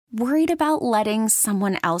Worried about letting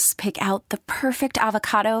someone else pick out the perfect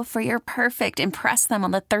avocado for your perfect impress them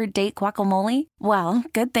on the third date guacamole? Well,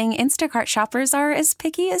 good thing Instacart shoppers are as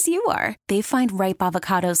picky as you are. They find ripe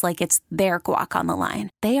avocados like it's their guac on the line.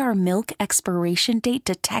 They are milk expiration date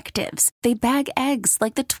detectives. They bag eggs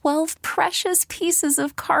like the 12 precious pieces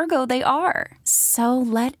of cargo they are. So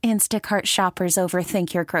let Instacart shoppers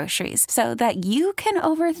overthink your groceries so that you can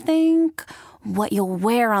overthink what you'll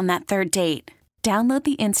wear on that third date. Download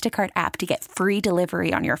the Instacart app to get free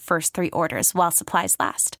delivery on your first 3 orders while supplies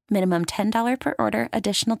last. Minimum $10 per order.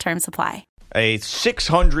 Additional terms apply. A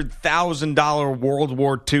 $600,000 World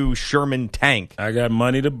War II Sherman tank. I got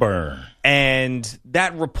money to burn. And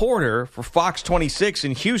that reporter for Fox 26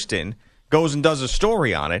 in Houston goes and does a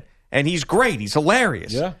story on it. And he's great. He's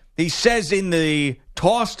hilarious. Yeah. He says in the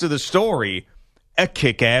toss to the story, a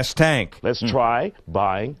kick-ass tank. Let's try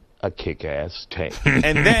buying a kick-ass tank.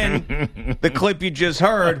 And then the clip you just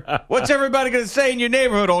heard, what's everybody going to say in your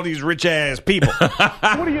neighborhood, all these rich-ass people? What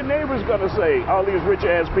are your neighbors going to say, all these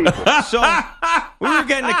rich-ass people? So we were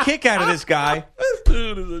getting a kick out of this guy. This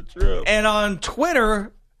dude is a trip. And on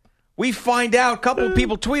Twitter, we find out, a couple of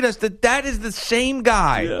people tweet us that is the same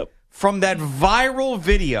guy from that viral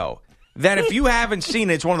video that if you haven't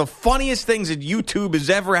seen it, it's one of the funniest things that YouTube has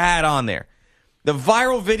ever had on there. The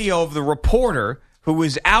viral video of the reporter who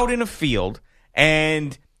was out in a field,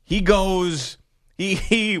 and he goes,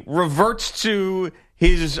 he reverts to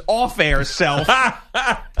his off-air self.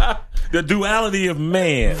 The duality of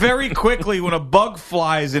man. Very quickly when a bug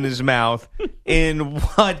flies in his mouth in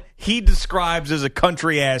what he describes as a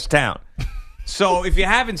country-ass town. So if you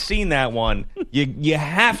haven't seen that one, you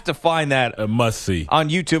have to find that a must-see on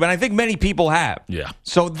YouTube, and I think many people have. Yeah.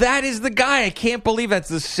 So that is the guy. I can't believe that's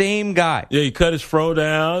the same guy. Yeah, he cut his fro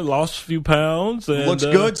down, lost a few pounds. And, looks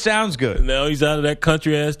good, sounds good. Now he's out of that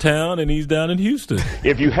country-ass town, and he's down in Houston.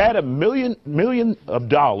 If you had $1 million of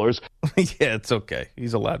dollars. Yeah, it's okay.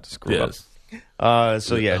 He's allowed to screw up.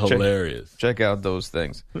 So yeah, hilarious. Check out those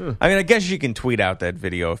things. I mean, I guess you can tweet out that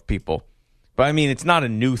video if people. But, I mean, it's not a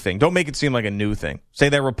new thing. Don't make it seem like a new thing. Say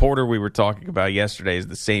that reporter we were talking about yesterday is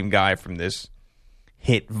the same guy from this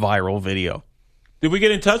hit viral video. Did we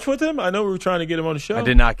get in touch with him? I know we were trying to get him on the show. I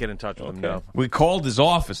did not get in touch with him, no. We called his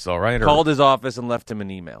office, though, right? Called his office and left him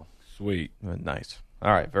an email. Sweet. Nice.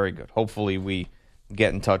 All right, very good. Hopefully we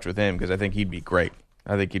get in touch with him because I think he'd be great.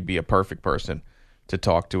 I think he'd be a perfect person to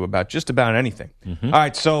talk to about just about anything. Mm-hmm. All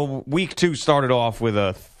right, so week 2 started off with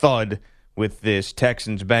a thud with this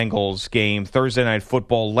Texans-Bengals game, Thursday Night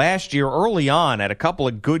Football. Last year, early on, had a couple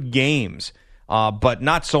of good games, but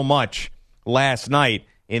not so much last night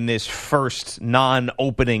in this first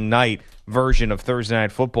non-opening night version of Thursday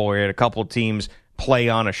Night Football. We had a couple of teams play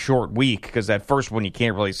on a short week because that first one you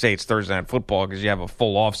can't really say it's Thursday Night Football because you have a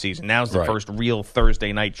full offseason. Now's the first real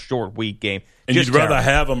Thursday night short week game. And you'd rather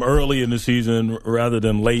have them early in the season rather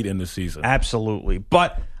than late in the season. Absolutely.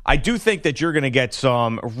 But I do think that you're going to get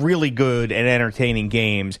some really good and entertaining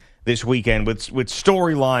games this weekend with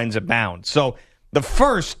storylines abound. So the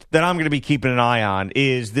first that I'm going to be keeping an eye on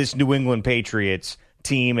is this New England Patriots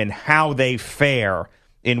team and how they fare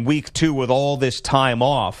in week 2 with all this time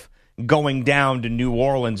off going down to New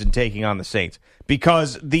Orleans and taking on the Saints.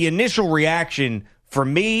 Because the initial reaction for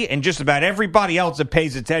me and just about everybody else that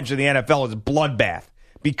pays attention to the NFL is bloodbath.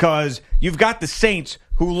 Because you've got the Saints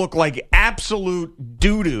who look like absolute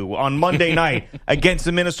doo-doo on Monday night against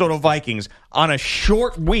the Minnesota Vikings on a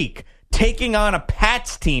short week, taking on a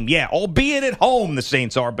Pats team. Yeah, albeit at home the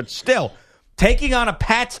Saints are, but still, taking on a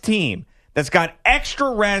Pats team that's got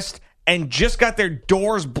extra rest and just got their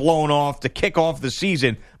doors blown off to kick off the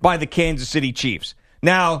season by the Kansas City Chiefs.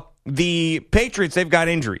 Now, the Patriots, they've got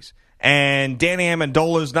injuries. And Danny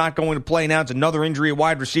Amendola is not going to play now. It's another injury at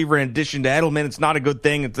wide receiver in addition to Edelman. It's not a good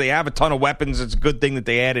thing. They have a ton of weapons. It's a good thing that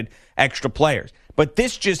they added extra players. But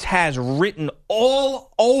this just has written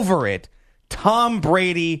all over it Tom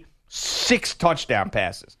Brady, 6 touchdown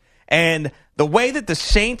passes. And the way that the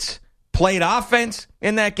Saints played offense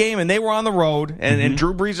in that game, and they were on the road, and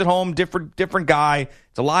Drew Brees at home, different guy.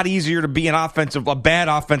 It's a lot easier to be a bad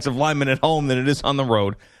offensive lineman at home than it is on the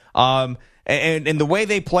road. And the way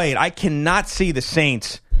they played, I cannot see the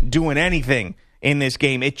Saints doing anything in this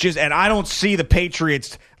game. And I don't see the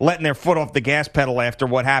Patriots letting their foot off the gas pedal after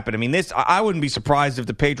what happened. I mean, I wouldn't be surprised if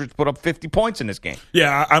the Patriots put up 50 points in this game.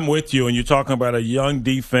 Yeah, I'm with you. And you're talking about a young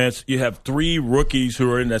defense. You have 3 rookies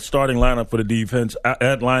who are in that starting lineup for the defense.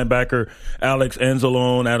 At linebacker, Alex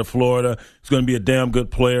Anzalone out of Florida. He's going to be a damn good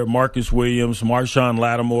player. Marcus Williams, Marshawn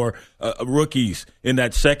Lattimore, rookies in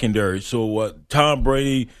that secondary. So Tom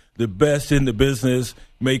Brady the best in the business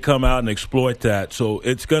may come out and exploit that. So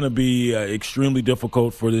it's going to be extremely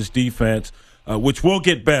difficult for this defense, which will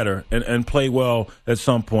get better and play well at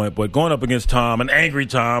some point. But going up against Tom, an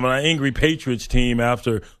angry Patriots team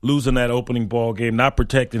after losing that opening ball game, not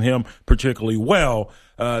protecting him particularly well,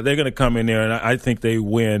 they're going to come in there, and I think they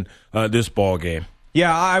win this ball game.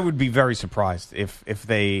 Yeah, I would be very surprised if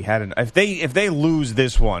they lose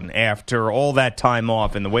this one after all that time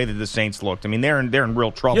off and the way that the Saints looked. I mean, they're in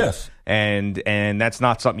real trouble. Yes. And that's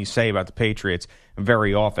not something you say about the Patriots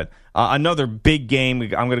very often. Another big game,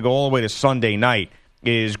 I'm going to go all the way to Sunday night,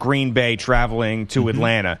 is Green Bay traveling to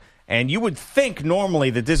Atlanta. And you would think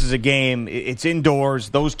normally that this is a game, it's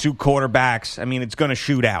indoors, those two quarterbacks, I mean, it's going to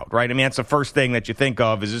shoot out, right? I mean, that's the first thing that you think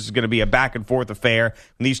of is this is going to be a back-and-forth affair.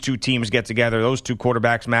 When these two teams get together, those two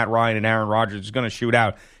quarterbacks, Matt Ryan and Aaron Rodgers, is going to shoot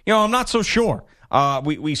out. You know, I'm not so sure.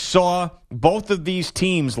 We saw both of these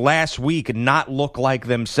teams last week not look like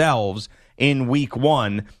themselves in week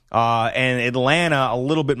one. And Atlanta, a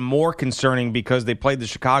little bit more concerning because they played the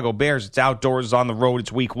Chicago Bears. It's outdoors, on the road,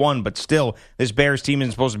 it's week one, but still, this Bears team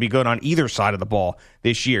isn't supposed to be good on either side of the ball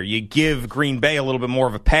this year. You give Green Bay a little bit more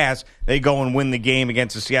of a pass, they go and win the game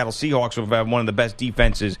against the Seattle Seahawks, who have one of the best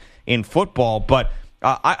defenses in football. But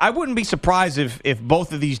I wouldn't be surprised if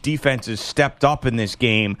both of these defenses stepped up in this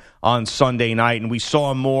game on Sunday night, and we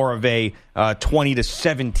saw more of a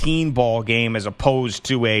 20-17 ball game as opposed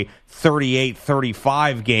to a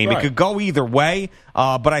 38-35 game. Right. It could go either way,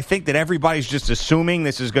 but I think that everybody's just assuming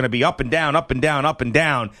this is going to be up and down, up and down, up and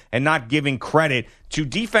down, and not giving credit to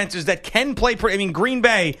defenses that can play. I mean, Green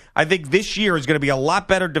Bay, I think this year is going to be a lot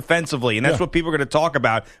better defensively, and that's what people are going to talk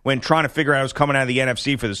about when trying to figure out who's coming out of the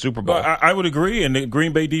NFC for the Super Bowl. I would agree, and the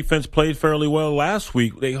Green Bay defense played fairly well last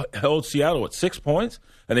week. They held Seattle at 6 points,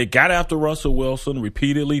 and they got after Russell Wilson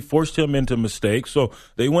repeatedly, forced him into mistakes. So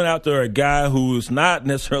they went after a guy who is not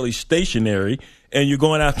necessarily stationary, and you're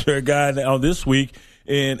going after a guy now this week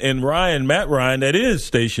and Matt Ryan, that is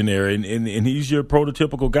stationary, and he's your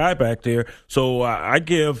prototypical guy back there. So I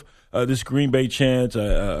give this Green Bay chance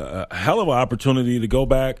a hell of an opportunity to go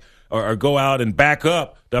back or go out and back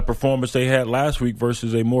up that performance they had last week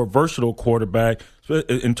versus a more versatile quarterback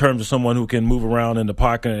in terms of someone who can move around in the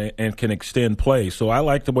pocket and can extend play. So I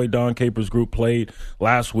like the way Don Capers' group played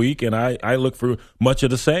last week, and I look for much of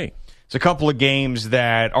the same. It's a couple of games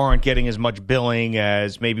that aren't getting as much billing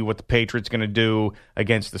as maybe what the Patriots going to do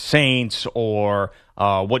against the Saints or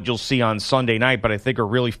what you'll see on Sunday night, but I think are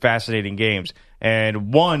really fascinating games.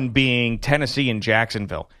 And one being Tennessee and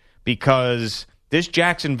Jacksonville, because this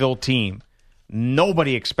Jacksonville team,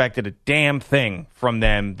 nobody expected a damn thing from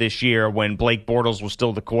them this year when Blake Bortles was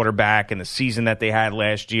still the quarterback and the season that they had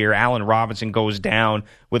last year. Allen Robinson goes down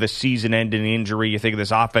with a season-ending injury. You think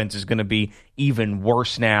this offense is going to be even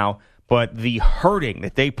worse now. But the hurting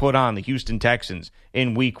that they put on the Houston Texans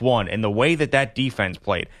in week one and the way that defense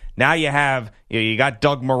played. Now you got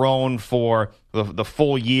Doug Marrone for the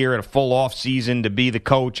full year and a full off season to be the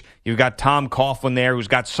coach. You've got Tom Coughlin there who's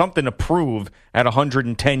got something to prove at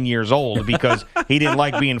 110 years old because he didn't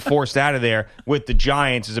like being forced out of there with the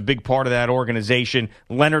Giants is a big part of that organization.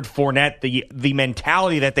 Leonard Fournette, the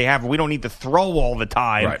mentality that they have, we don't need to throw all the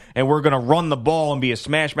time, right, and we're going to run the ball and be a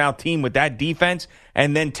smash mouth team with that defense.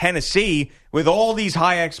 And then Tennessee, with all these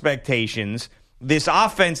high expectations, this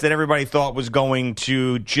offense that everybody thought was going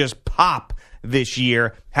to just pop this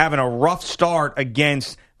year, having a rough start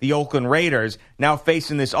against the Oakland Raiders, now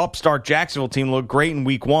facing this upstart Jacksonville team, looked great in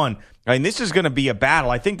week one. I mean, this is going to be a battle.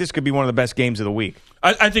 I think this could be one of the best games of the week.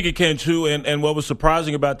 I think it can, too. And what was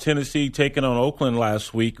surprising about Tennessee taking on Oakland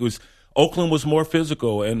last week was Oakland was more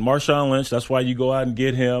physical, and Marshawn Lynch, that's why you go out and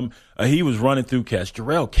get him. He was running through cats.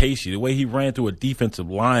 Jarrell Casey, the way he ran through a defensive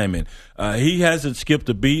lineman, he hasn't skipped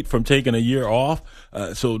a beat from taking a year off.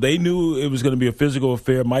 So they knew it was going to be a physical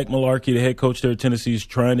affair. Mike Mularkey, the head coach there at Tennessee, is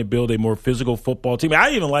trying to build a more physical football team. I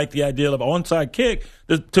even like the idea of onside kick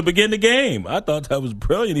to begin the game. I thought that was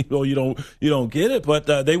brilliant. Even though you don't get it, but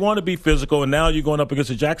they want to be physical, and now you're going up against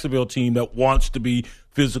a Jacksonville team that wants to be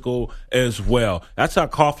physical as well. That's how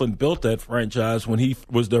Coughlin built that franchise when he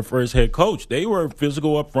was their first head coach. They were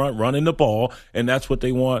physical up front, running the ball, and that's what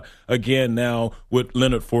they want again now with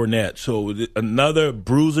Leonard Fournette. So another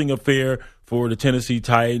bruising affair for the Tennessee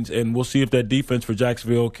Titans, and we'll see if that defense for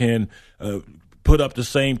Jacksonville can put up the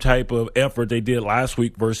same type of effort they did last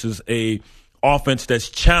week versus a offense that's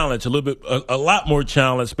challenged, a lot more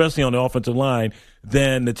challenged, especially on the offensive line,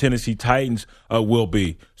 than the Tennessee Titans will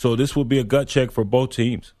be. So this will be a gut check for both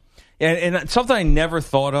teams. And something I never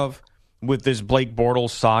thought of with this Blake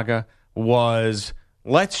Bortles saga was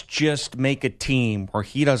let's just make a team where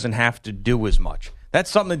he doesn't have to do as much. That's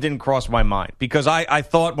something that didn't cross my mind because I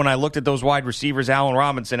thought when I looked at those wide receivers, Allen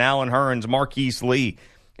Robinson, Allen Hurns, Marquise Lee,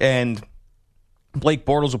 and Blake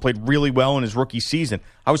Bortles, who played really well in his rookie season,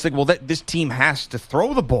 I was thinking, well, this team has to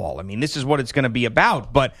throw the ball. I mean, this is what it's going to be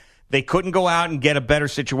about. But they couldn't go out and get a better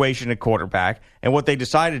situation at quarterback. And what they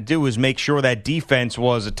decided to do is make sure that defense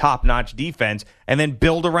was a top-notch defense and then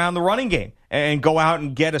build around the running game and go out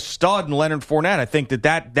and get a stud in Leonard Fournette. I think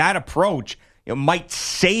that approach might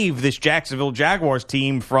save this Jacksonville Jaguars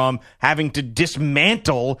team from having to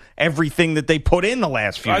dismantle everything that they put in the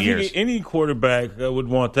last few years. I think any quarterback would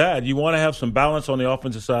want that. You want to have some balance on the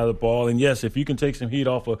offensive side of the ball. And, yes, if you can take some heat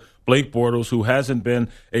off of Blake Bortles, who hasn't been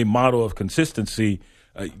a model of consistency,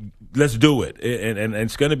 let's do it. And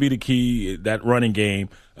it's going to be the key, that running game,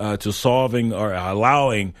 to solving or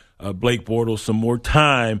allowing Blake Bortles some more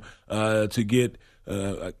time to get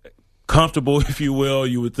comfortable, if you will.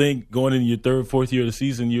 You would think going into your third, fourth year of the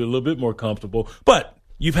season, you're a little bit more comfortable. But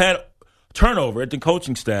you've had turnover at the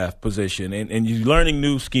coaching staff position, and you're learning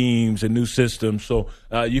new schemes and new systems. So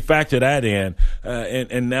you factor that in.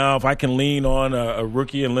 And now if I can lean on a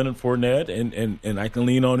rookie and Leonard Fournette and I can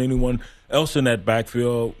lean on anyone else in that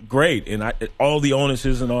backfield, great. And all the onus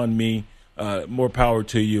isn't on me. More power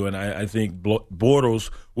to you. And I think Bortles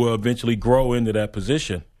will eventually grow into that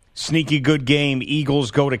position. Sneaky good game.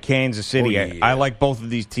 Eagles go to Kansas City. Oh, yeah. I like both of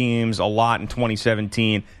these teams a lot in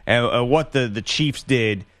 2017. And what the Chiefs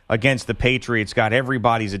did against the Patriots got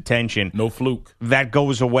everybody's attention. No fluke. That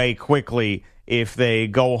goes away quickly if they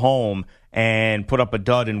go home and put up a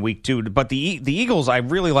dud in week 2. But the Eagles, I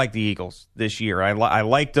really like the Eagles this year. I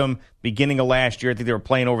liked them beginning of last year. I think they were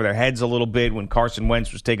playing over their heads a little bit when Carson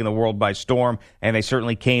Wentz was taking the world by storm, and they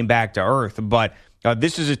certainly came back to earth. But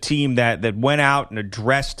this is a team that went out and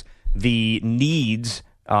addressed the needs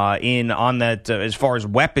as far as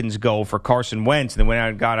weapons go for Carson Wentz. And they went out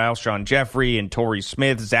and got Alshon Jeffrey and Torrey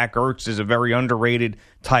Smith. Zach Ertz is a very underrated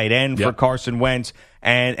tight end for Carson Wentz.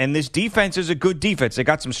 And this defense is a good defense. They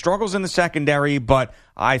got some struggles in the secondary, but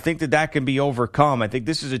I think that can be overcome. I think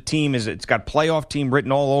this is a team, it's got playoff team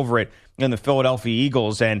written all over it in the Philadelphia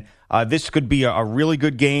Eagles. And this could be a really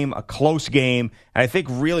good game, a close game. And I think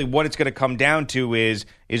really what it's going to come down to is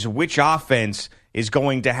which offense is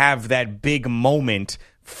going to have that big moment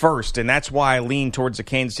first. And that's why I lean towards the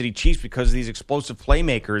Kansas City Chiefs, because of these explosive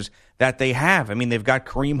playmakers that they have. I mean, they've got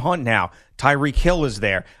Kareem Hunt now. Tyreek Hill is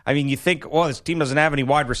there. I mean, you think, this team doesn't have any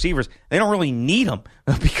wide receivers. They don't really need them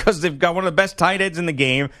because they've got one of the best tight ends in the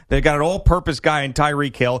game. They've got an all-purpose guy in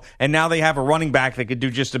Tyreek Hill, and now they have a running back that could do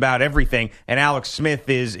just about everything. And Alex Smith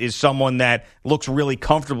is someone that looks really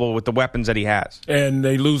comfortable with the weapons that he has. And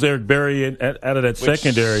they lose Eric Berry out of that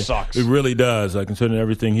secondary. Sucks. It really does, considering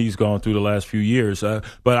everything he's gone through the last few years.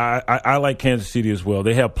 But I like Kansas City as well.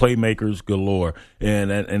 They have playmakers galore,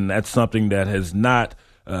 and that's something that has not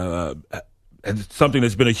something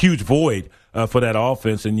that's been a huge void for that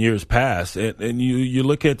offense in years past. And you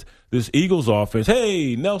look at this Eagles offense.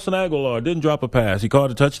 Hey, Nelson Aguilar didn't drop a pass. He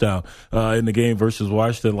caught a touchdown in the game versus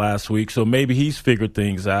Washington last week. So maybe he's figured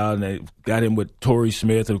things out, and they got him with Torrey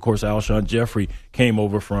Smith. And, of course, Alshon Jeffrey came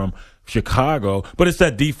over from Chicago. But it's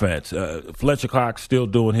that defense. Fletcher Cox still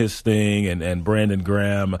doing his thing, and Brandon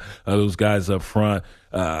Graham, those guys up front.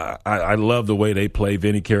 I love the way they play.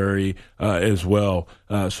 Vinny Curry as well.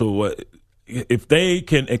 So if they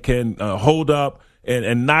can hold up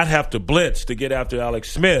and not have to blitz to get after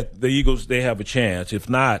Alex Smith, the Eagles, they have a chance. If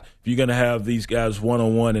not, if you're going to have these guys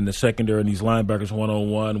one-on-one in the secondary and these linebackers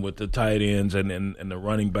one-on-one with the tight ends and the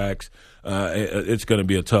running backs, it's going to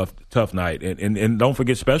be a tough night. And don't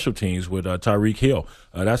forget special teams with Tyreek Hill.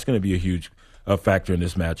 That's going to be a huge factor in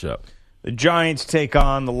this matchup. The Giants take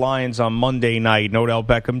on the Lions on Monday night. Odell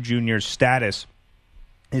Beckham Jr.'s status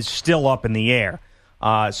is still up in the air.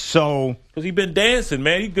 Because he's been dancing,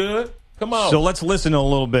 man. He good. Come on. So let's listen to a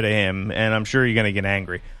little bit of him, and I'm sure you're going to get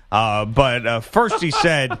angry. But first he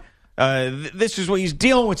said this is what he's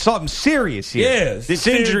dealing with, something serious here. Yes, this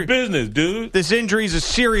serious injury, business, dude. This injury is a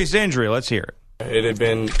serious injury. Let's hear it. It had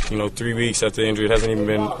been, 3 weeks after the injury. It hasn't even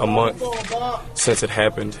been a month since it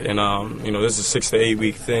happened. And, this is a 6 to 8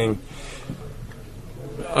 week thing.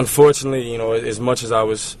 Unfortunately, as much as I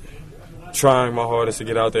was trying my hardest to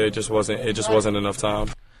get out there, it just wasn't enough time.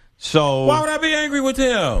 So why would I be angry with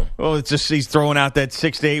him? Well, it's just he's throwing out that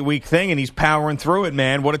 6 to 8 week thing, and he's powering through it,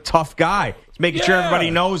 man. What a tough guy. He's making sure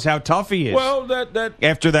everybody knows how tough he is. Well, that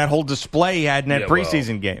after that whole display he had in that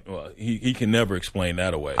preseason game. Well, he can never explain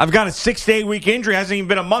that away. I've got a 6 to 8 week injury. It hasn't even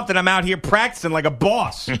been a month, and I'm out here practicing like a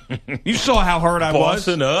boss. You saw how hurt I was.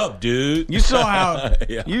 Bossing up, dude. You saw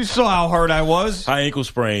how hurt I was. High ankle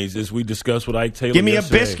sprains, as we discussed with Ike Taylor. Give me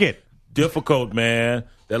yesterday. a biscuit. difficult, man.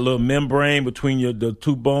 That little membrane between the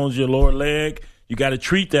two bones of your lower leg, you got to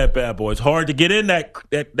treat that bad boy. It's hard to get in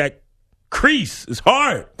that crease. It's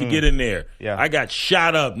hard to get in there. Yeah. I got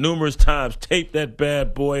shot up numerous times, taped that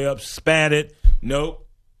bad boy up, spat it. Nope,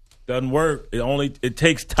 doesn't work. It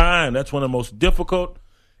takes time. That's one of the most difficult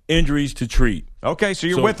injuries to treat. Okay, so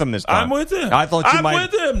you're with him this time. I'm with him. I thought I'm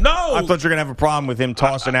with him. No, I thought you were gonna have a problem with him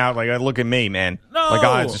tossing out. Like, look at me, man. No,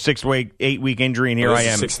 like, it's a 6 to 8 week injury, and here I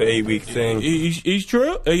am. 6 to 8 week thing. He's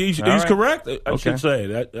true. He's right. correct. I should say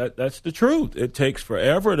that's the truth. It takes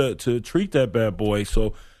forever to treat that bad boy.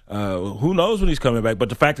 So who knows when he's coming back? But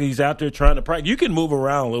the fact that he's out there trying to practice, you can move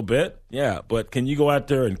around a little bit, yeah. But can you go out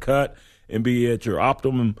there and cut and be at your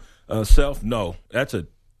optimum self? No, that's a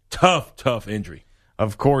tough injury.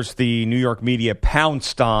 Of course, the New York media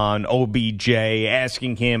pounced on OBJ,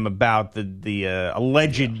 asking him about the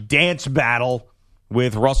alleged dance battle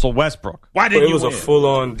with Russell Westbrook. Why did It was a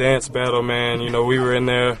full-on dance battle, man. You know, we were in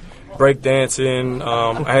there break dancing.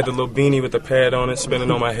 I had the little beanie with the pad on it spinning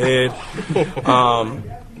on my head.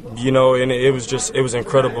 You know, and it was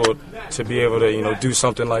incredible to be able to, do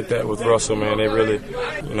something like that with Russell, man. It really,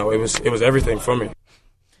 it was everything for me.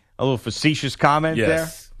 A little facetious comment there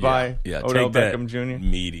by Odell Beckham Jr.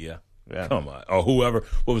 Media. Yeah. Come on. Or whoever.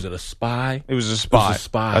 What was it, a spy? It was a spy.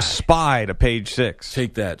 A spy to Page 6.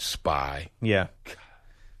 Take that, spy. Yeah.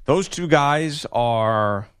 Those two guys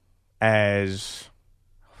are as...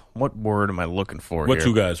 What word am I looking for What here?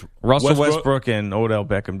 two guys? Russell Westbrook and Odell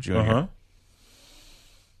Beckham Jr. Uh-huh.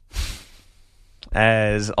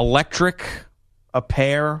 As electric a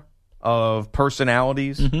pair of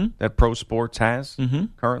personalities that pro sports has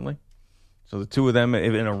currently. So the two of them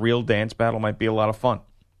in a real dance battle might be a lot of fun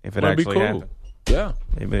if it actually happened. Yeah.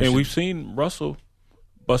 Maybe And we've seen Russell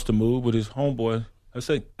bust a move with his homeboy. I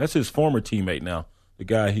say that's his former teammate now, the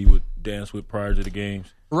guy he would dance with prior to the games.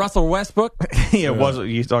 Russell Westbrook?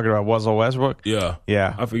 You talking about Russell Westbrook? Yeah.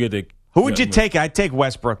 Yeah. I forget that. Who would you take? I'd take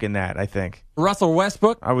Westbrook in that, I think. Russell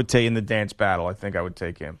Westbrook? I would take in the dance battle. I think I would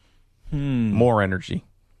take him. More energy.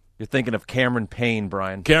 You're thinking of Cameron Payne,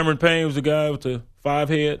 Brian. Cameron Payne was the guy with the 5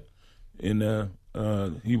 head, and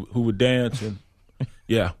who would dance, and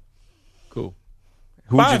yeah, cool.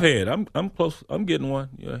 5 head. I'm close. I'm getting one.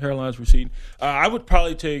 Yeah, hairline's receding. I would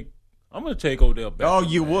probably take. I'm going to take Odell Beckham. Oh,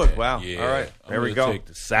 you would? Wow. Yeah. All right. There we I'm go. gonna take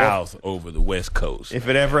the South over the West Coast. If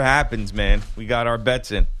it ever happens, man, we got our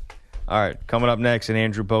bets in. All right. Coming up next, an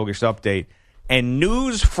Andrew Bogusch update. And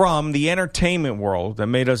news from the entertainment world that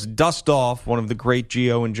made us dust off one of the great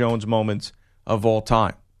Gio and Jones moments of all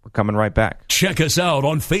time. We're coming right back. Check us out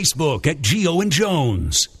on Facebook at Gio and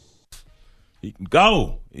Jones. He can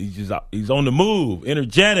go. He's on the move,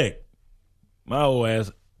 energetic. My old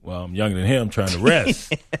ass, well, I'm younger than him, trying to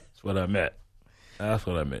rest. That's what I meant. That's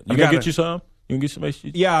what I meant. You gonna get you some? You gonna get some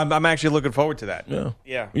HG? Yeah, I'm actually looking forward to that.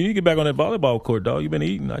 Yeah. You need to get back on that volleyball court, dog. You've been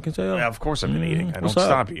eating, I can tell. Yeah, of course I've been eating. I don't What's up?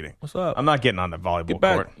 stop eating. What's up? I'm not getting on the volleyball Get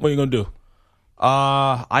back. court. What are you gonna do?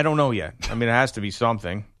 I don't know yet. I mean, it has to be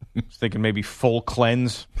something. I was thinking maybe full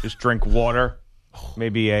cleanse, just drink water.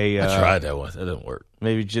 Maybe I tried that once. That didn't work.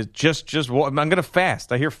 Maybe just I'm going to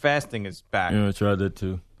fast. I hear fasting is back. Yeah, I tried that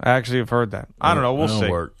too. I actually have heard that. I don't know. We'll see.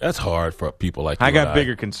 Work. That's hard for people like you. I got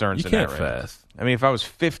bigger concerns You than can't that right fast. now. I mean, if I was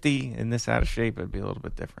 50 and this out of shape, it'd be a little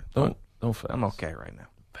bit different. Don't fast. I'm okay right now.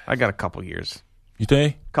 I got a couple years. You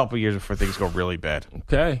think? A couple years before things go really bad.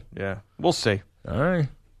 Okay. Yeah. We'll see. All right.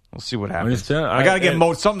 We'll see what happens. I got to get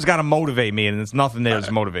something's got to motivate me, and there's nothing there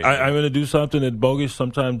to motivate me. I'm going to do something that Bogusch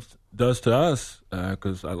sometimes does to us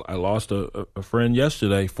because I lost a friend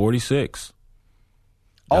yesterday, 46.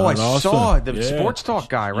 Oh, I Austin. saw the sports talk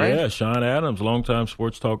guy, right? Yeah, Sean Adams, longtime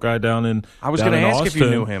sports talk guy down in I was going to ask if you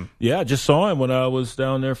knew him. Yeah, I just saw him when I was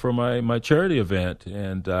down there for my charity event.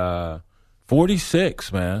 And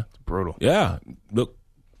 46, man. It's brutal. Yeah, look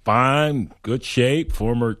fine, good shape,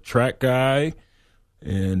 former track guy.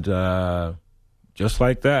 And just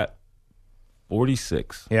like that,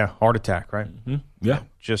 46. Yeah, heart attack, right? Mm-hmm. Yeah.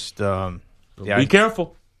 Just be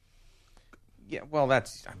careful. Yeah, well,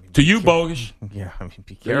 that's to you, Bogusch. Yeah, I mean,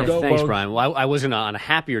 be There you careful. go, Thanks, Bogusch. Brian. Well, I was on a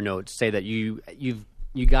happier note to say that you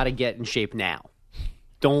got to get in shape now.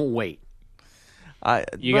 Don't wait.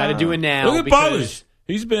 You got to do it now. Look at Bogusch.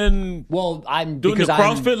 He's been I'm doing the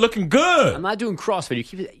CrossFit, looking good. I'm not doing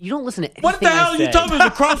CrossFit. You don't listen to anything What the hell I are you say. talking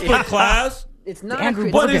about? The CrossFit class? It's not.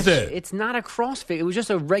 What is it? It's not a CrossFit. It was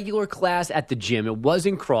just a regular class at the gym. It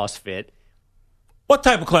wasn't CrossFit. What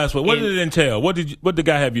type of class? What did it entail? What did the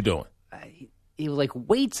guy have you doing? like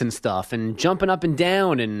weights and stuff and jumping up and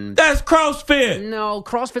down and That's CrossFit. no,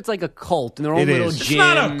 CrossFit's like a cult in their own It little is. It's gym.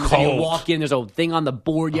 not a cult. You walk in, there's a thing on the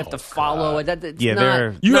board you have to follow. It's Yeah,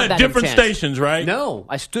 they're- You not had that different intense. stations, right? No,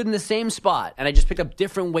 I stood in the same spot and I just picked up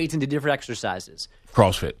different weights and did different exercises.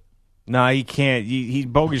 CrossFit. No, he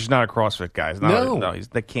can't. Bogus is not a CrossFit guy. No.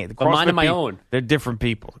 They can't. The But mine and my people, own. They're different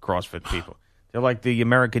people. The CrossFit people. They're like the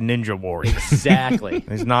American Ninja Warrior. Exactly.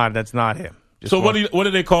 He's not. That's not him. Just So what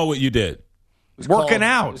do they call what you did? working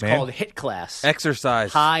out, It was man. called HIIT class.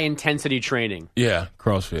 Exercise. High intensity training. Yeah,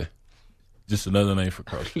 CrossFit. Just another name for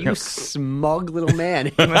CrossFit. You smug little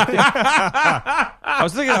man. I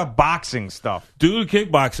was thinking about boxing stuff. Do the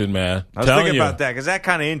kickboxing, man. I was Telling thinking you. about that because that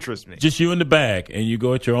kind of interests me. Just you in the bag, and you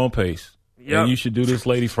go at your own pace. Yep. And you should do this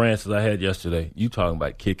Lady Francis I had yesterday. You talking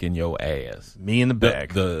about kicking your ass. Me in the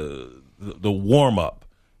bag. The warm-up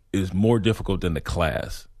is more difficult than the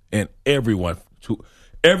class. And everyone, to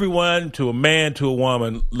a man, to a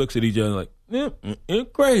woman, looks at each other like, you're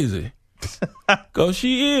crazy. Because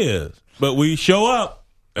she is. But we show up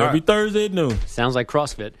every Thursday at noon. Sounds like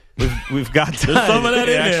CrossFit. We've got There's some of that it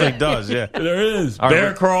in there. actually does. Yeah, There is. All Bear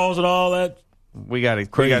right. crawls and all that. we got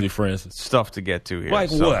it. Crazy, we got Francis. stuff to get to here.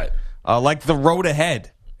 Like what? Like the road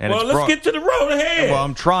ahead. And Well, it's let's get to the road ahead. Well,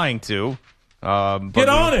 I'm trying to. But Get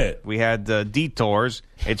on it. We had detours.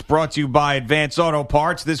 It's brought to you by Advance Auto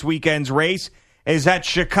Parts. This weekend's race is at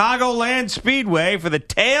Chicagoland Speedway for the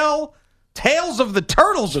Tales of the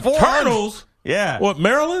Turtles. The 400. Turtles? Yeah. What,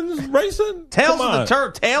 Maryland's racing? Tails Come of on.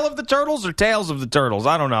 the Tail of the Turtles or Tales of the Turtles?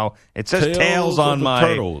 I don't know. It says Tales Tails of on the my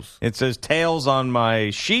Turtles. It says Tails on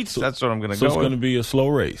my sheets. That's what I'm going to So go it's going to with. be a slow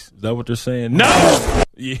race. Is that what they're saying? No!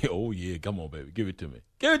 Yeah. Oh, yeah. Come on, baby. Give it to me.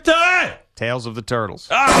 Give it to me! Tales of the Turtles.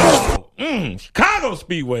 Oh! Chicago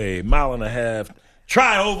Speedway. Mile and a half.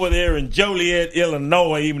 Try over there in Joliet,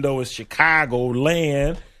 Illinois, even though it's Chicago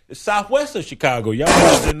land. It's southwest of Chicago. Y'all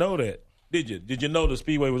probably didn't know that. Did you? Did you know the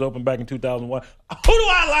Speedway was open back in 2001? Who do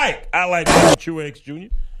I like? I like Martin Truex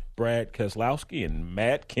Jr., Brad Keselowski, and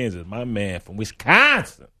Matt Kenseth, my man from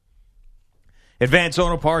Wisconsin. Advance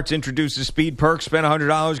Auto Parts introduces Speed Perks. Spend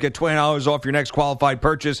 $100, get $20 off your next qualified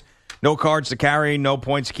purchase. No cards to carry, no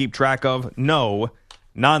points to keep track of. No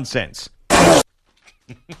nonsense.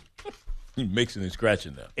 You mixing and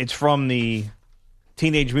scratching now. It's from the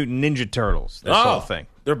Teenage Mutant Ninja Turtles. This whole thing.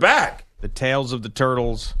 They're back. The Tales of the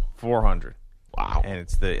Turtles 400. Wow. And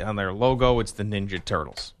it's on their logo, it's the Ninja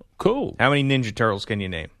Turtles. Cool. How many Ninja Turtles can you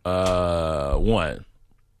name? One.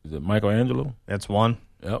 Is it Michelangelo? That's one.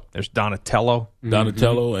 Yep. There's Donatello.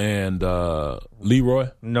 Donatello and Leroy.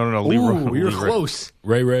 No, Leroy. Ooh, you're Leroy. close.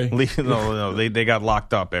 Ray. No, they got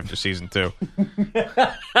locked up after season 2.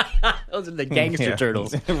 Those are the gangster Yeah.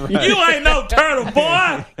 turtles. You ain't no turtle,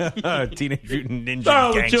 boy. Teenage Mutant Ninja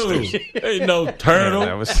Wrong with Gangsters. you? Ain't no turtle. Yeah,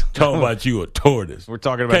 that was- Talking about you a tortoise. We're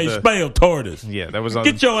talking about Can't the spell tortoise. yeah. That was on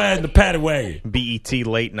Get your ass in the paddy wagon. BET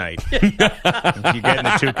Late Night. You're getting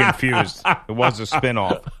it too confused. It was a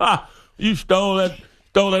spinoff. You stole that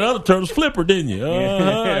other turtle's flipper, didn't you?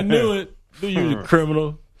 I knew it. You the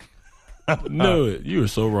criminal. Knew it. You were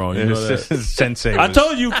so wrong. You know that. Sensei. I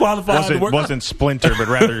told you qualified to work. wasn't Splinter, but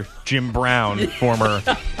rather Jim Brown, former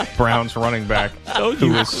Browns running back,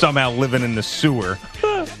 who was somehow living in the sewer.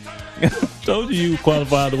 Told you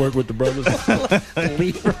qualified to work with the brothers.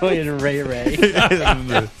 Leroy and Ray.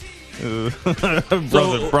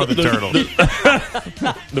 brother Turtle.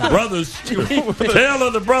 The brothers. Tale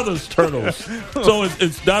of the brothers turtles. So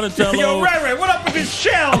it's Donatello. Yo, Ray, what up with this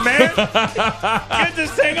shell, man? Get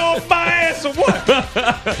this thing off my ass or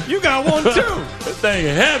what? You got one too. This thing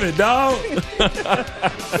is heavy, dog.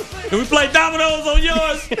 Can we play dominoes on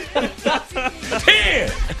yours?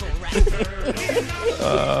 10.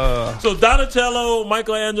 So Donatello,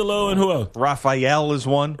 Michelangelo, and who else? Raphael is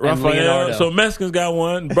one. Raphael. Leonardo. So Mexicans got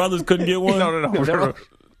one. Brothers couldn't get one. No.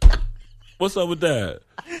 What's up with that?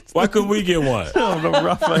 Why couldn't we get one? No,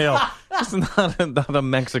 Raphael. It's not a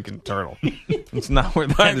Mexican turtle. It's not where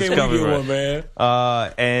Why that is can't we coming get from. one,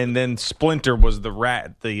 man? And then Splinter was the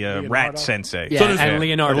rat sensei. Yeah, So this- and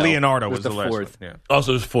Leonardo. Leonardo was the the last fourth. one. Yeah.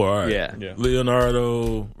 Also, there's 4. All right. Yeah.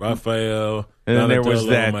 Leonardo, Raphael, And then there was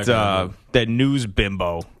Donatello, that Michelangelo. that news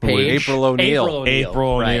bimbo. Paige. April O'Neil.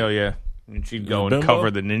 April right. O'Neil, yeah. And she'd go and Bimbo? cover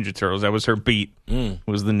the Ninja Turtles. That was her beat,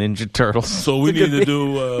 was the Ninja Turtles. So we need to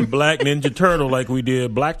do Black Ninja Turtle like we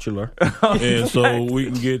did Blackula. And so we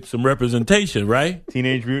can get some representation, right?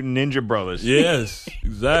 Teenage Mutant Ninja Brothers. Yes,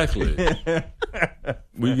 exactly.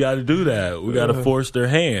 We got to do that. We got to force their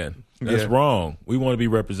hand. That's wrong. We want to be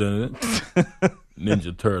represented.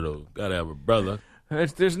 Ninja Turtle. Got to have a brother.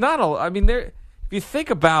 There's not a. I mean, there. If you think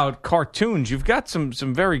about cartoons, you've got some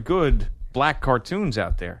very good black cartoons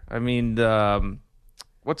out there. I mean,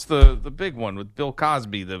 what's the big one with Bill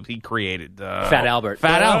Cosby that he created? Fat Albert.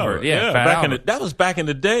 Fat Albert, yeah. Fat Albert. That was back in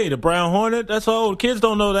the day, the Brown Hornet. That's old. Kids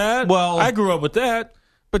don't know that. Well, I grew up with that.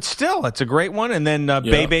 But still, it's a great one. And then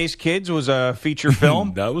Bebe's Kids was a feature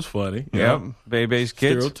film. That was funny. Yep, Bebe's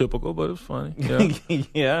Kids. Stereotypical, but it was funny. Yeah.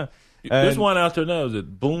 Yeah. There's one out there now. Is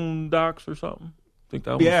it Boondocks or something? I think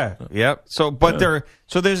that was. Yeah. Yep. So,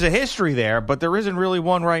 there's a history there, but there isn't really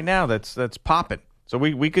one right now that's popping. So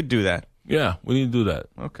we could do that. Yeah, we need to do that.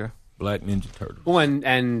 Okay. Black Ninja Turtles. Well,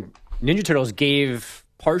 and Ninja Turtles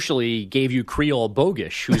partially gave you Creole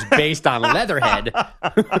Bogish, who's based on Leatherhead,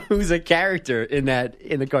 who's a character in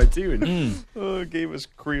the cartoon. Oh, it gave us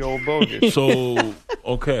Creole Bogish. So,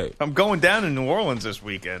 okay. I'm going down in New Orleans this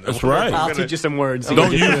weekend. That's right. I'll teach you some words.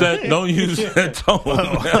 Don't use that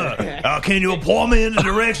tone. Can you point me in the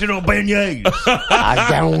direction of beignets? I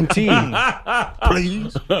guarantee.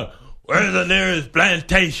 Please. Where's the nearest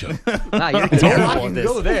plantation? You're terrible at this.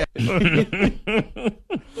 Go there.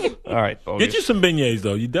 All right, Bogish. Get you some beignets,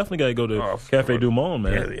 though. You definitely got to go to Cafe Du Monde,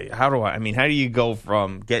 man. Yeah, how do you go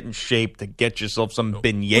from get in shape to get yourself some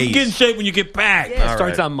beignets? You get in shape when you get back. Yeah, it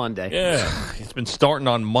starts on Monday. Yeah. It's been starting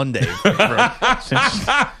on Monday since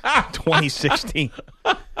 2016.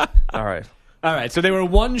 All right, so they were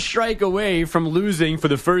one strike away from losing for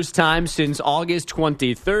the first time since August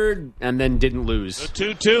 23rd, and then didn't lose.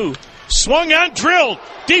 The 2-2. Swung and drilled.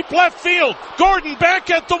 Deep left field. Gordon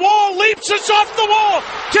back at the wall. Leaps us off the wall.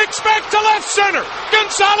 Kicks back to left center.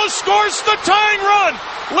 Gonzalez scores the tying run.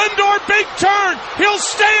 Lindor, big turn. He'll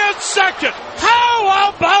stay at second.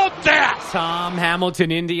 How about that? Tom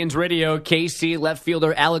Hamilton, Indians radio. KC left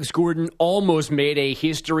fielder Alex Gordon almost made a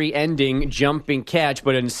history-ending jumping catch,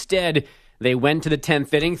 but instead they went to the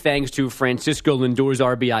 10th inning thanks to Francisco Lindor's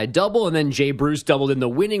RBI double, and then Jay Bruce doubled in the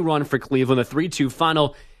winning run for Cleveland, a 3-2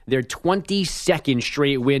 final. Their 22nd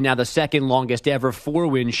straight win, now the second longest ever, 4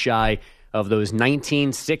 wins shy of those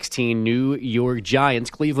 1916 New York Giants.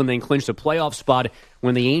 Cleveland then clinched a playoff spot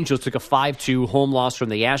when the Angels took a 5-2 home loss from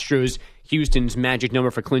the Astros. Houston's magic number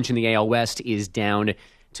for clinching the AL West is down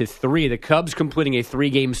to 3. The Cubs completing a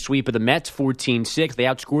 3-game sweep of the Mets, 14-6. They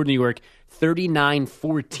outscored New York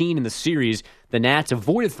 39-14 in the series. The Nats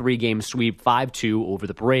avoided a 3-game sweep, 5-2 over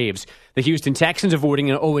the Braves. The Houston Texans avoiding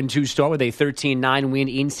an 0-2 start with a 13-9 win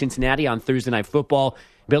in Cincinnati on Thursday Night Football.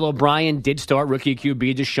 Bill O'Brien did start rookie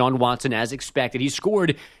QB Deshaun Watson as expected. He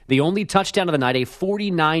scored the only touchdown of the night, a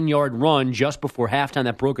 49-yard run just before halftime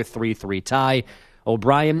that broke a 3-3 tie.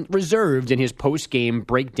 O'Brien reserved in his post-game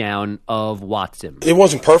breakdown of Watson. It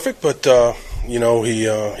wasn't perfect, but he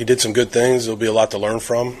did some good things. There'll be a lot to learn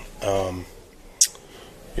from.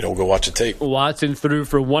 We'll go watch the tape. Watson threw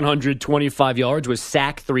for 125 yards, was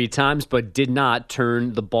sacked 3 times, but did not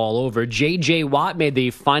turn the ball over. J.J. Watt made the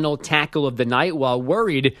final tackle of the night while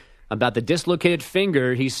worried about the dislocated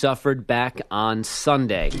finger he suffered back on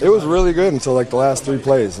Sunday. It was really good until the last 3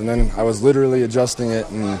 plays, and then I was literally adjusting it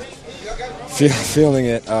and feeling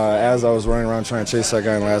it as I was running around trying to chase that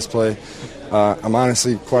guy in the last play. I'm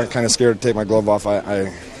honestly kind of scared to take my glove off.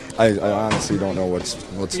 I honestly don't know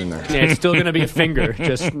what's in there. Yeah, it's still going to be a finger,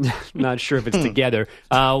 just not sure if it's together.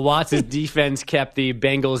 Watts' defense kept the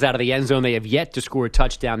Bengals out of the end zone. They have yet to score a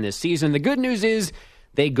touchdown this season. The good news is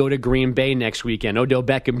they go to Green Bay next weekend. Odell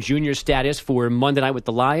Beckham Jr. status for Monday night with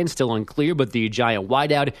the Lions still unclear, but the Giant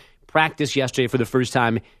wideout practiced yesterday for the first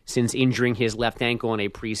time since injuring his left ankle in a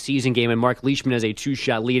preseason game. And Mark Leishman has a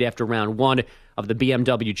 2-shot lead after round 1 of the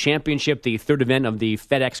BMW Championship, the third event of the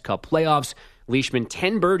FedEx Cup playoffs. Leishman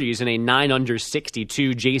 10 birdies in a 9-under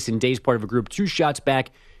 62. Jason Day's part of a group 2 shots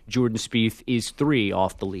back. Jordan Spieth is 3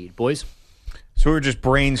 off the lead. Boys? So we were just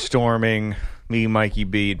brainstorming, me, Mikey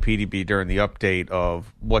B, and PDB during the update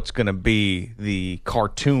of what's going to be the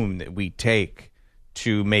cartoon that we take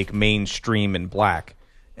to make mainstream in black.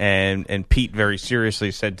 And Pete very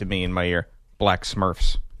seriously said to me in my ear, Black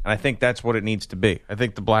Smurfs. And I think that's what it needs to be. I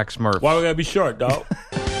think the Black Smurfs. Why we got to be short, dog?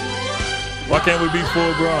 Why can't we be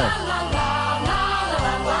full grown?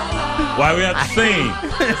 Why we have to sing?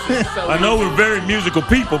 I know we're very musical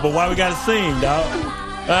people, but why we got to sing, dog?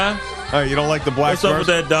 Huh? All right, you don't like the Black Smurfs? What's up with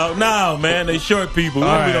that, dog? No, man, they short people. We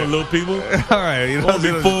don't be no little people. All right. You don't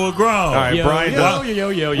be full grown. All right, Brian. Yo.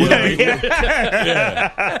 Yeah.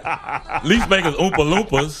 At least make us Oompa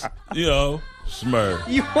Loompas, Smurf.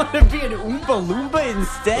 You want to be an Oompa Loompa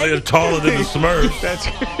instead? They're taller than the Smurfs. I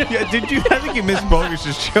think you missed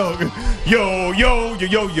Bogus' joke. Yo.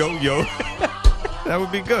 That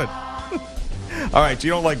would be good. All right, so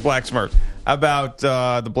you don't like Black Smurfs. How about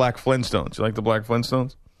the Black Flintstones? You like the Black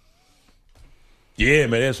Flintstones? Yeah,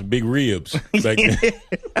 man, they had some big ribs back then.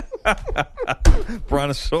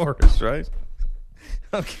 Brontosaurus, right?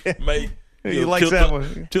 Okay. Mate, you like that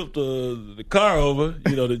one? Tilt the car over,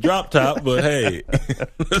 the drop top, but hey,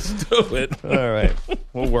 let's do it. All right.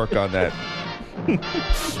 We'll work on that.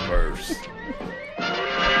 Smurfs.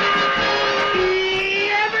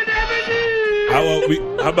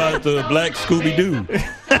 How about the black Scooby-Doo?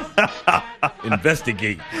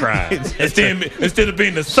 Investigate crime. Instead of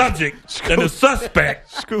being the subject and the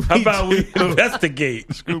suspect, how about we investigate?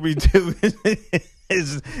 Scooby-Doo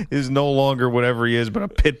is no longer whatever he is, but a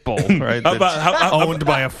pit bull, right? Owned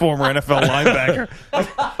by a former NFL linebacker.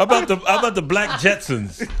 How about the Black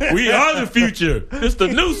Jetsons? We are the future. It's the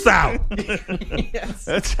new South. Yes.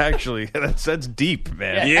 That's deep,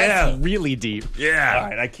 man. Yeah. That's really deep. Yeah. All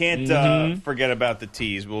right, I can't forget about the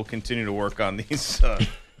tease. We'll continue to work on these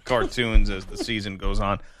cartoons as the season goes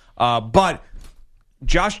on. But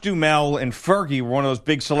Josh Duhamel and Fergie were one of those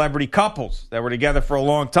big celebrity couples that were together for a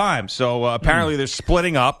long time. So apparently they're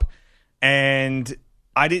splitting up, and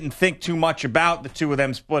I didn't think too much about the two of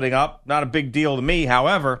them splitting up. Not a big deal to me.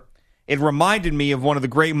 However, it reminded me of one of the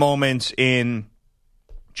great moments in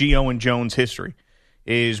Gio and Jones history.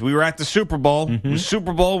 Is we were at the Super Bowl. It was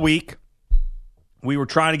Super Bowl week. We were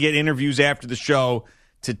trying to get interviews after the show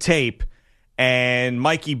to tape, and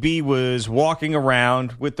Mikey B was walking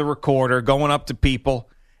around with the recorder, going up to people,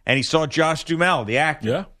 and he saw Josh Duhamel, the actor.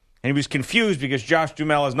 Yeah. And he was confused because Josh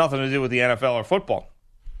Duhamel has nothing to do with the NFL or football.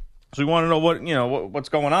 So he wanted to know what's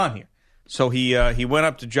going on here. So he went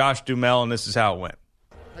up to Josh Duhamel, and this is how it went.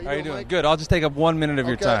 How are you doing? Good. I'll just take up 1 minute of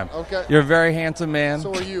your time. Okay. You're a very handsome man.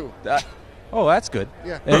 So are you. Oh, that's good.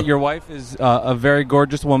 Yeah. Your wife is a very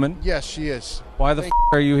gorgeous woman. Yes, she is. Why the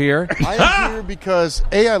are you here? I am here because,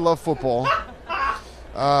 I love football.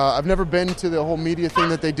 I've never been to the whole media thing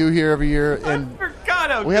that they do here every year. And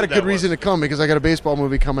we had a good reason to come because I got a baseball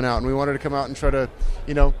movie coming out, and we wanted to come out and try to,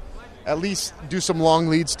 at least do some long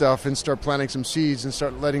lead stuff and start planting some seeds and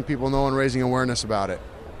start letting people know and raising awareness about it.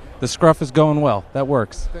 The scruff is going well. That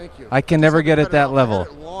works. Thank you. I can never get at that level. I had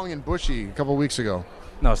it long and bushy a couple weeks ago.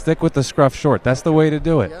 No, stick with the scruff short. That's the way to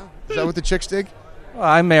do it. Yeah? Is that what the chicks dig? Well,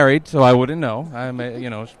 I'm married, so I wouldn't know.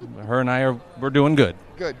 Her and I we're doing good.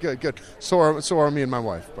 Good. So are me and my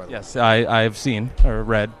wife, by the way. Yes, I've seen or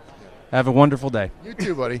read. Have a wonderful day. You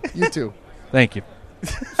too, buddy. You too. Thank you.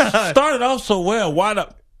 Started off so well. Why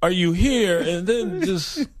are you here? And then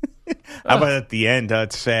just how about at the end?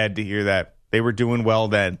 It's sad to hear that they were doing well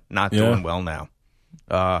then, not doing well now.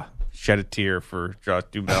 Shed a tear for Josh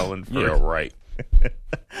Duhamel and yeah, right.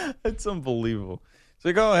 It's unbelievable. It's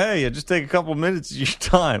like, oh, hey, just take a couple minutes of your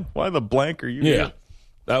time. Why the blank are you here?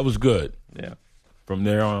 That was good. Yeah. From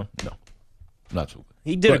there on, no, not so good.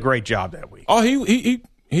 He did a great job that week. Oh, he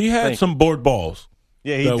had some board balls.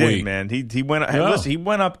 Yeah, he did, week. man. He went. Hey, listen, he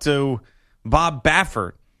went up to Bob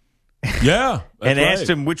Baffert. Yeah, and asked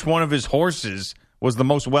him which one of his horses was the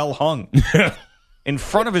most well hung in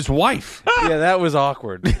front of his wife. Yeah, that was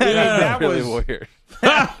awkward. That really was weird.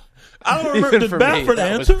 I don't remember. Did Baffert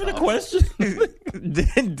answer the question?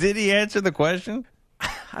 Did he answer the question?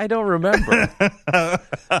 I don't remember.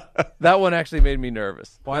 That one actually made me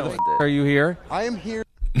nervous. Why the are you here? I am here.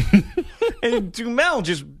 And Duhamel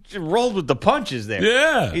just rolled with the punches there.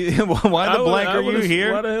 Yeah. Why the blank are you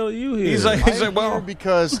here? Why the hell are you here? He's like, well, here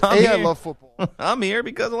because I love football. I'm here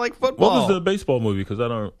because I like football. What was the baseball movie? Because I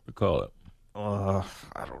don't recall it.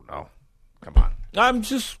 I don't know. Come on. I'm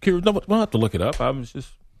just curious. No, we don't have to look it up. I was just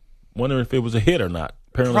wondering if it was a hit or not.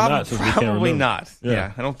 Apparently not. Since we can't Probably remember. not.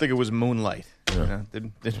 Yeah, I don't think it was Moonlight. Yeah.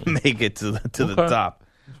 Didn't make it to the top.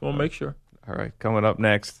 Just want to make sure. All right, coming up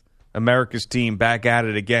next, America's team back at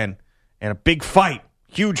it again, and a big fight,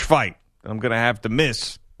 huge fight. I'm gonna have to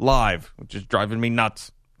miss live, which is driving me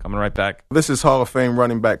nuts. Coming right back. This is Hall of Fame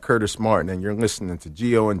running back Curtis Martin, and you're listening to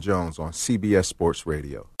Gio and Jones on CBS Sports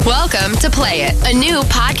Radio. Welcome to Play It, a new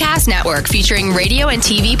podcast network featuring radio and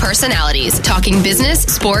TV personalities talking business,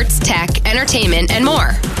 sports, tech, entertainment, and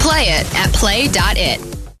more. Play it at play.it.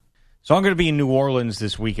 So I'm going to be in New Orleans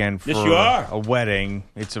this weekend for Yes, you are. a wedding.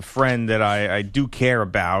 It's a friend that I do care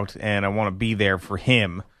about, and I want to be there for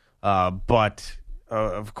him. But,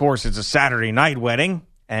 of course, it's a Saturday night wedding,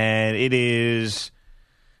 and it is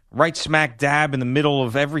right smack dab in the middle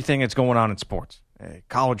of everything that's going on in sports.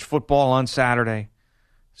 College football on Saturday.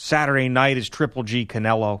 Saturday night is Triple G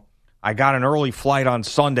Canelo. I got an early flight on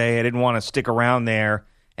Sunday. I didn't want to stick around there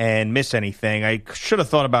and miss anything. I should have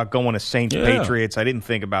thought about going to Saints Patriots. I didn't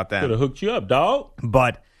think about that. Could have hooked you up, dog.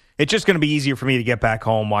 But it's just going to be easier for me to get back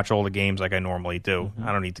home, watch all the games like I normally do.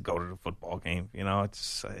 I don't need to go to the football game. You know,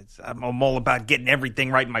 I'm all about getting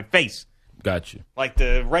everything right in my face. Got you. Like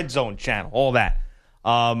the Red Zone channel, all that.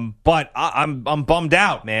 But I'm bummed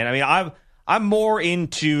out, man. I mean, I'm more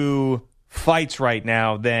into fights right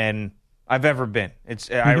now than I've ever been.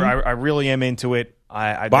 I really am into it.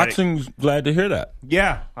 Boxing's glad to hear that.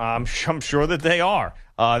 Yeah, I'm sure that they are.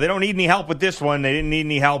 They don't need any help with this one. They didn't need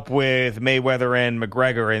any help with Mayweather and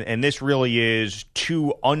McGregor, and this really is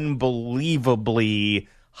two unbelievably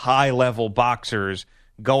high-level boxers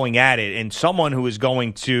going at it, and someone who is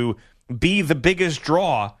going to be the biggest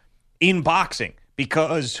draw in boxing,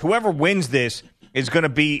 because whoever wins this is going to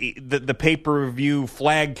be the pay-per-view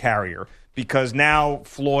flag carrier, because now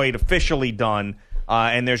Floyd officially done,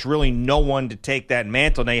 and there's really no one to take that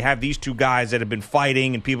mantle. Now you have these two guys that have been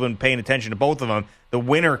fighting, and people have been paying attention to both of them. The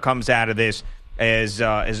winner comes out of this as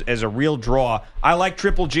a real draw. I like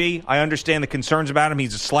Triple G. I understand the concerns about him.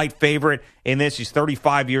 He's a slight favorite in this. He's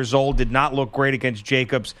 35 years old, did not look great against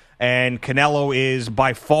Jacobs, and Canelo is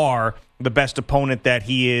by far the best opponent that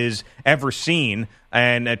he is ever seen.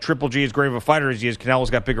 And Triple G, as great of a fighter as he is, Canelo's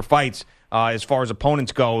got bigger fights as far as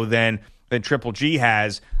opponents go than Triple G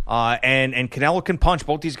has. And Canelo can punch.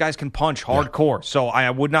 Both these guys can punch hardcore. Yeah. So I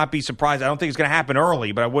would not be surprised. I don't think it's going to happen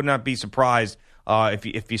early, but I would not be surprised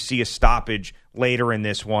if you see a stoppage later in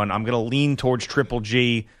this one. I'm going to lean towards Triple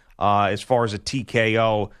G as far as a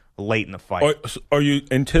TKO late in the fight. Are you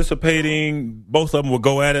anticipating both of them will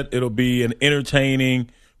go at it? It'll be an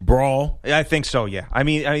entertaining brawl? I think so, yeah. I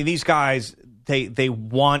mean these guys, they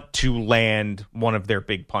want to land one of their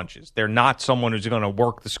big punches. They're not someone who's going to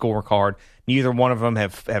work the scorecard. Neither one of them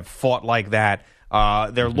have fought like that.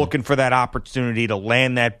 They're looking for that opportunity to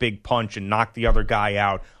land that big punch and knock the other guy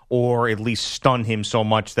out, or at least stun him so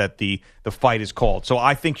much that the fight is called. So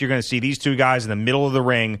I think you're going to see these two guys in the middle of the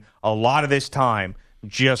ring a lot of this time,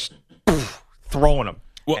 just throwing them.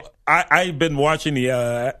 Well, I've been watching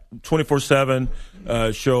the 24/7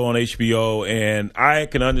 show on HBO, and I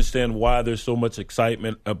can understand why there's so much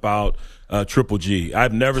excitement about Triple G.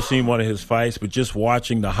 I've never seen one of his fights, but just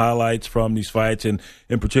watching the highlights from these fights, and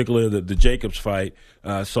in particular the Jacobs fight,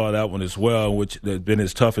 saw that one as well, which has been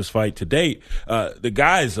his toughest fight to date. The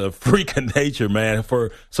guy's a freak of nature, man.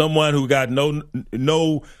 For someone who got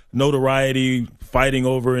no notoriety fighting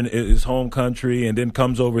over in his home country, and then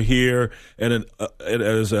comes over here and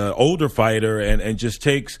as an older fighter and just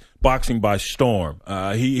takes boxing by storm.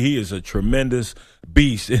 He is a tremendous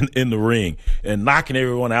beast in the ring and knocking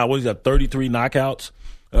everyone out. He's got 33 knockouts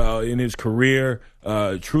in his career.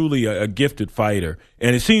 Truly a gifted fighter,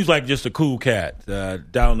 and it seems like just a cool cat,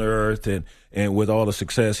 down to earth, and with all the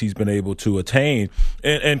success he's been able to attain.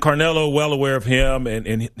 And Canelo, well aware of him,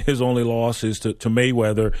 and his only loss is to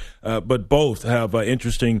Mayweather. But both have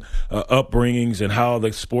interesting upbringings and how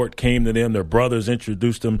the sport came to them. Their brothers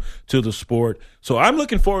introduced them to the sport. So I'm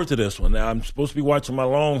looking forward to this one. Now, I'm supposed to be watching my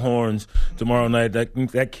Longhorns tomorrow night.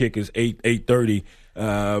 That kick is 8:30.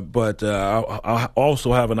 But I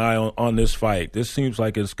also have an eye on this fight. This seems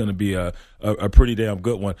like it's going to be a pretty damn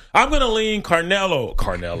good one. I'm going to lean Canelo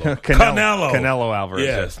Alvarez.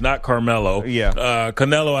 Yes, not Carmelo. Yeah.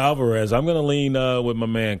 Canelo Alvarez. I'm going to lean with my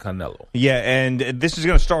man Canelo. Yeah, and this is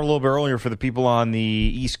going to start a little bit earlier for the people on the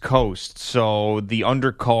East Coast. So the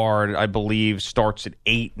undercard, I believe, starts at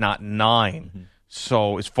 8, not 9. Mm-hmm.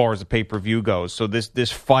 So as far as the pay-per-view goes. So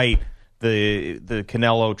this fight, the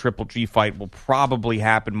Canelo Triple G fight, will probably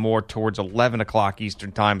happen more towards 11 o'clock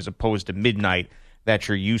Eastern time as opposed to midnight that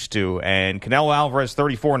you're used to. And Canelo Alvarez,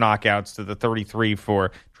 34 knockouts to the 33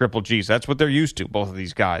 for Triple G. So that's what they're used to, both of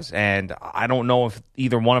these guys. And I don't know if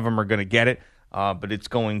either one of them are going to get it, but it's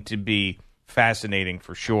going to be fascinating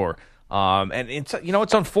for sure. And it's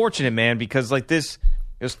unfortunate, man, because like this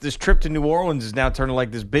trip to New Orleans is now turning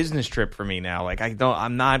like this business trip for me now. Like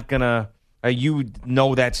I'm not gonna. You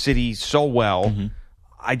know that city so well. Mm-hmm.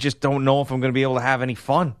 I just don't know if I'm going to be able to have any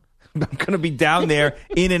fun. I'm going to be down there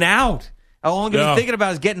in and out. All I'm going to be thinking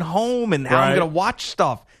about is getting home and how I'm going to watch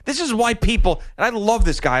stuff. This is why people, and I love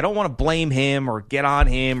this guy. I don't want to blame him or get on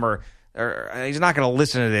him or he's not going to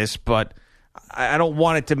listen to this, but I don't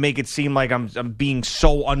want it to make it seem like I'm being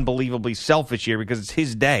so unbelievably selfish here because it's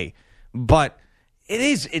his day. But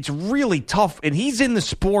it's really tough, and he's in the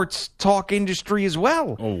sports talk industry as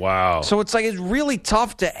well. Oh, wow. So it's really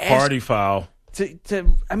tough to ask. Party foul.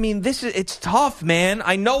 It's tough, man.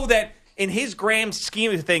 I know that in his grand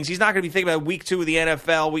scheme of things, he's not going to be thinking about week 2 of the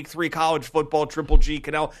NFL, week 3 college football, Triple G,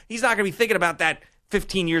 Canelo. He's not going to be thinking about that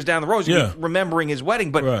 15 years down the road. He's going to be remembering his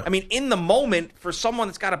wedding. But, in the moment, for someone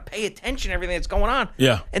that's got to pay attention to everything that's going on,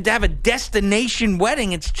 and to have a destination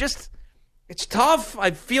wedding, it's tough.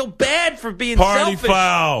 I feel bad for being selfish. Party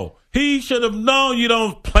foul. He should have known you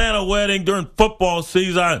don't plan a wedding during football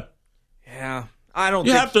season. Yeah.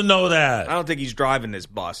 You have to know that. I don't think he's driving this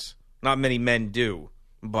bus. Not many men do,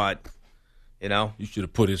 but, you know. You should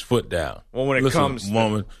have put his foot down. Well, when it comes to...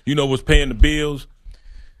 woman, you know what's paying the bills?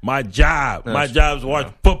 My job. My job is to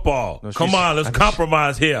watch football. Come on, let's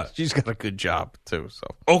compromise here. She's got a good job, too. So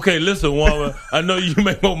okay, listen, woman. I know you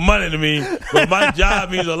make more money than me, but my job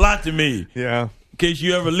means a lot to me. Yeah. In case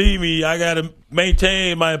you ever leave me, I got to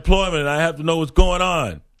maintain my employment, and I have to know what's going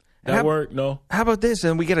on. That work? No. How about this?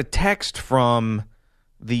 And we get a text from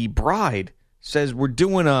the bride. Says we're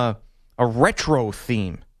doing a retro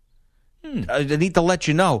theme. I need to let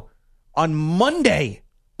you know. On Monday,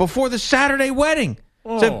 before the Saturday wedding,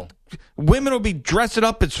 so women will be dressing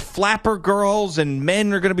up as flapper girls and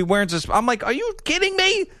men are going to be wearing this. I'm like, are you kidding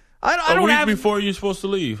me? I don't have... before you're supposed to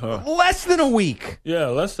leave, huh? Less than a week. Yeah,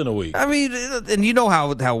 less than a week. I mean, and you know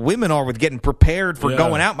how women are with getting prepared for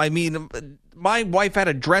going out. I mean, my wife had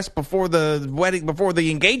a dress before the wedding, before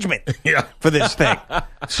the engagement for this thing.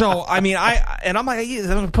 So, I mean, I'm like, I'm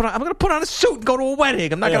going to put on a suit and go to a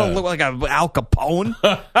wedding. I'm not going to look like a Al Capone.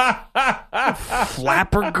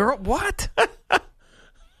 Flapper girl. What?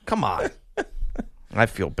 Come on. I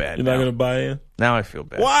feel bad. You're not going to buy in? Now I feel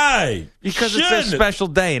bad. Why? Because it's a special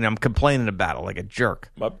day and I'm complaining about it like a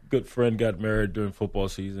jerk. My good friend got married during football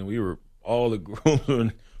season. We were all the grooms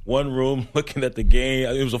in one room looking at the game.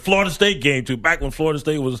 It was a Florida State game, too. Back when Florida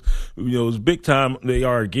State was, it was big time. They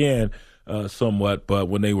are again somewhat, but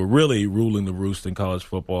when they were really ruling the roost in college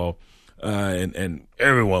football, and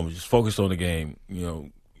everyone was just focused on the game.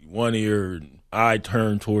 One ear eye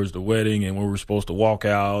turned towards the wedding, and we were supposed to walk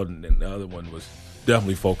out, and then the other one was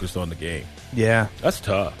definitely focused on the game. Yeah. That's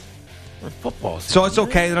tough. Football season. So it's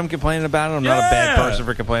okay that I'm complaining about it? I'm not a bad person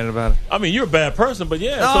for complaining about it? I mean, you're a bad person, but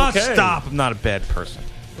it's okay. Stop. I'm not a bad person.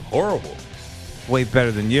 Horrible. Way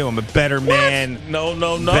better than you. I'm a better man. No.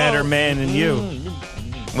 Better man than you.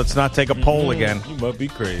 Let's not take a poll again. You must be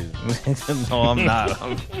crazy. No, I'm not.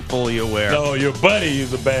 I'm fully aware. No, your buddy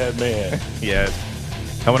is a bad man. Yes.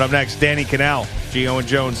 Coming up next, Danny Kanell, Gio and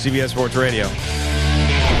Jones, CBS Sports Radio.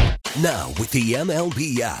 Now, with the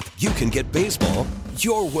MLB app, you can get baseball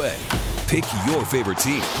your way. Pick your favorite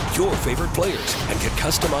team, your favorite players, and get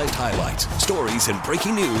customized highlights, stories, and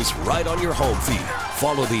breaking news right on your home feed.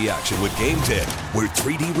 Follow the action with Game 10, where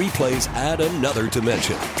 3D replays add another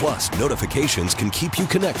dimension. Plus, notifications can keep you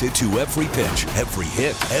connected to every pitch, every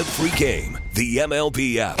hit, every game. The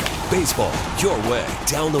MLB app. Baseball your way.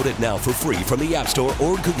 Download it now for free from the App Store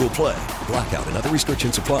or Google Play. Blackout and other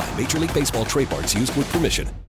restrictions apply. Major League Baseball trademarks used with permission.